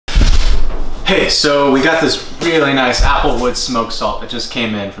Hey, so we got this really nice applewood smoked salt that just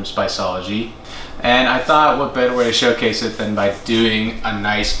came in from Spiceology. And I thought what better way to showcase it than by doing a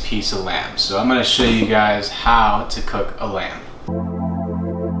nice piece of lamb. So I'm gonna show you guys how to cook a lamb.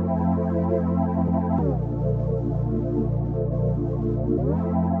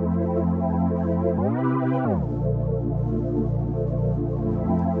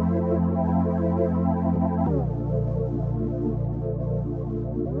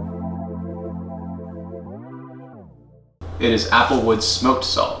 It is applewood smoked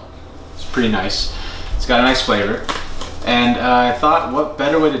salt. It's pretty nice. It's got a nice flavor. And I thought what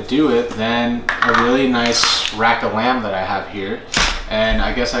better way to do it than a really nice rack of lamb that I have here. And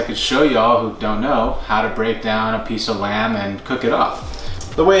I guess I could show y'all who don't know how to break down a piece of lamb and cook it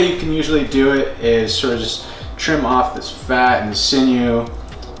off. The way you can usually do it is sort of just trim off this fat and sinew,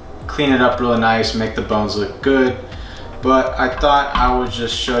 clean it up really nice, make the bones look good. But I thought I would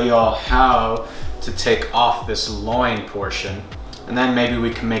just show y'all how to take off this loin portion, and then maybe we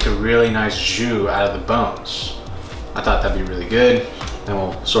can make a really nice jus out of the bones. I thought that'd be really good. Then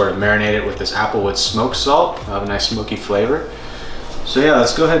we'll sort of marinate it with this applewood smoked salt. It'll have a nice smoky flavor. So yeah,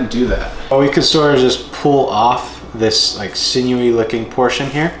 let's go ahead and do that. Well, we could sort of just pull off this like sinewy looking portion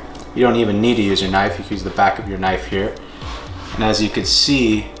here. You don't even need to use your knife. You can use the back of your knife here. And as you can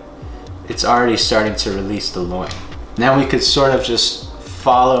see, it's already starting to release the loin. Now we could sort of just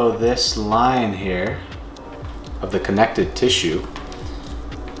follow this line here of the connected tissue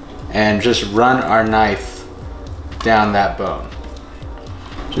and just run our knife down that bone.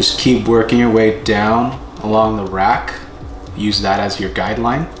 Just keep working your way down along the rack. Use that as your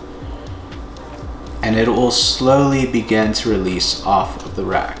guideline, and it will slowly begin to release off of the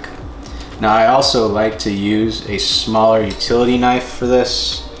rack. Now I also like to use a smaller utility knife for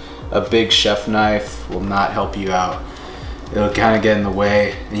this. A big chef knife will not help you out. It'll kind of get in the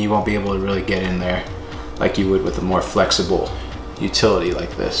way and you won't be able to really get in there like you would with a more flexible utility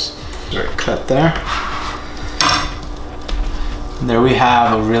like this. Sort of cut there. And there we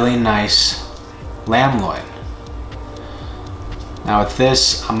have a really nice lamb loin. Now with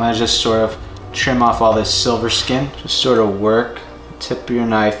this, I'm gonna just sort of trim off all this silver skin. Just sort of work the tip of your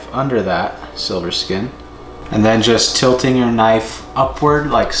knife under that silver skin. And then just tilting your knife upward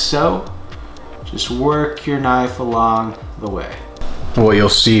like so. Just work your knife along the way. What you'll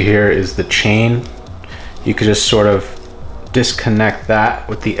see here is the chain. You could just sort of disconnect that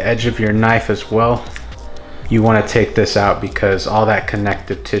with the edge of your knife as well. You want to take this out because all that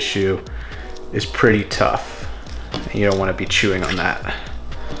connective tissue is pretty tough. You don't want to be chewing on that.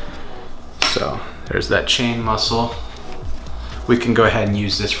 So there's that chain muscle. We can go ahead and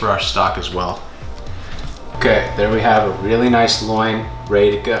use this for our stock as well. Okay, there we have a really nice loin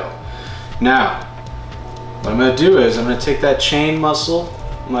ready to go. Now, what I'm gonna do is I'm gonna take that chain muscle,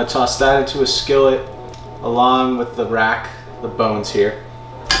 I'm gonna toss that into a skillet along with the rack, the bones here.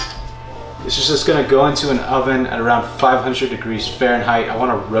 This is just gonna go into an oven at around 500 degrees Fahrenheit. I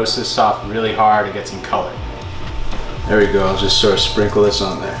wanna roast this off really hard and get some color. There we go, I'll just sort of sprinkle this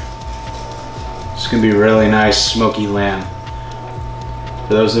on there. It's gonna be really nice smoky lamb.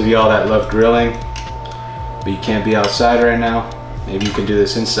 For those of y'all that love grilling, but you can't be outside right now, maybe you can do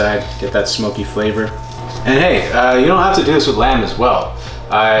this inside, get that smoky flavor. And hey, you don't have to do this with lamb as well.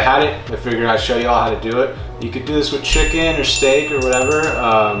 I had it, I figured I'd show you all how to do it. You could do this with chicken or steak or whatever.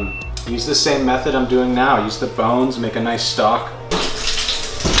 Use the same method I'm doing now. Use the bones, make a nice stock.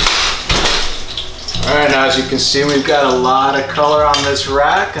 All right, now as you can see, we've got a lot of color on this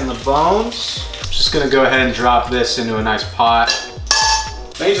rack and the bones. Just gonna go ahead and drop this into a nice pot.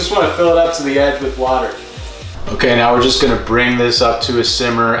 Now you just wanna fill it up to the edge with water. Okay, now we're just gonna bring this up to a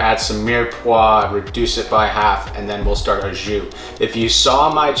simmer, add some Mirepoix, reduce it by half, and then we'll start our jus. If you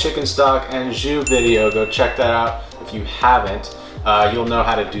saw my chicken stock and jus video, go check that out. If you haven't, you'll know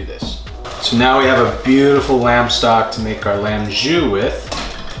how to do this. So now we have a beautiful lamb stock to make our lamb jus with.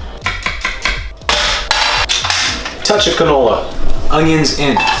 Touch of canola, onions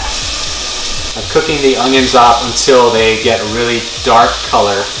in. I'm cooking the onions off until they get a really dark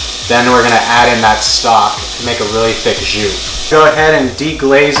color. Then we're gonna add in that stock to make a really thick jus. Go ahead and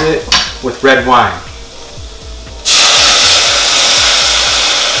deglaze it with red wine.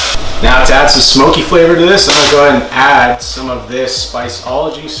 Now to add some smoky flavor to this, I'm gonna go ahead and add some of this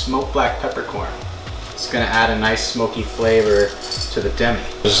Spiceology smoked black peppercorn. It's gonna add a nice smoky flavor to the demi.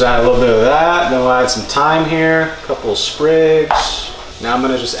 Just add a little bit of that, then we'll add some thyme here, a couple of sprigs. Now I'm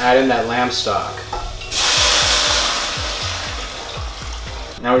gonna just add in that lamb stock.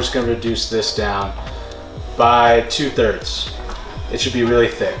 Now we're just gonna reduce this down by 2/3. It should be really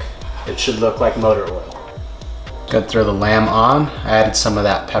thick. It should look like motor oil. Gonna throw the lamb on. I added some of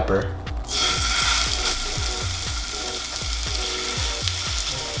that pepper.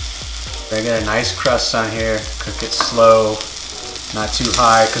 I get a nice crust on here. Cook it slow, not too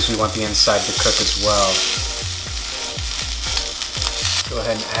high because we want the inside to cook as well. Go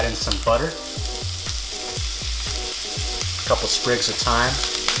ahead and add in some butter. A couple sprigs of thyme.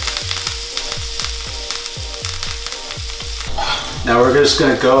 Now we're just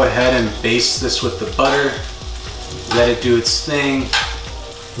gonna go ahead and baste this with the butter. Let it do its thing.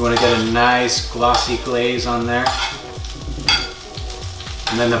 You wanna get a nice glossy glaze on there.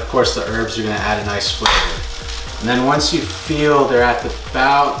 And then of course the herbs are gonna add a nice flavor. And then once you feel they're at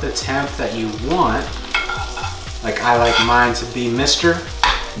about the temp that you want, like I like mine to be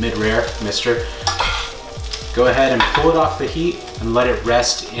mid-rare, Mister, go ahead and pull it off the heat and let it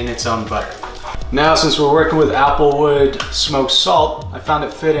rest in its own butter. Now, since we're working with applewood smoked salt, I found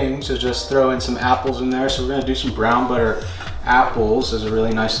it fitting to just throw in some apples in there. So we're gonna do some brown butter apples as a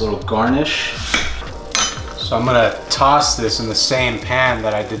really nice little garnish. So I'm gonna toss this in the same pan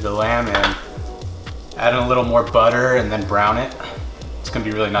that I did the lamb in. Add in a little more butter and then brown it. It's gonna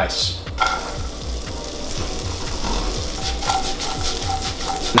be really nice.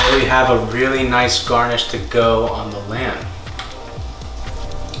 Now we have a really nice garnish to go on the lamb.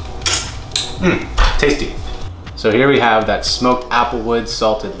 Tasty. So here we have that smoked applewood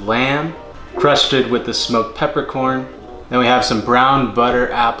salted lamb, crusted with the smoked peppercorn. Then we have some brown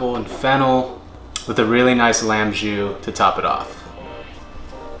butter apple and fennel with a really nice lamb jus to top it off.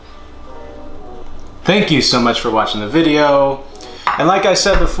 Thank you so much for watching the video. And like I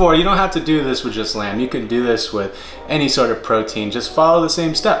said before, you don't have to do this with just lamb. You can do this with any sort of protein. Just follow the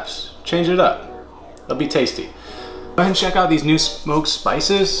same steps. Change it up. It'll be tasty. Go ahead and check out these new smoked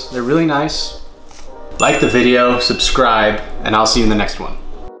spices. They're really nice. Like the video, subscribe, and I'll see you in the next one.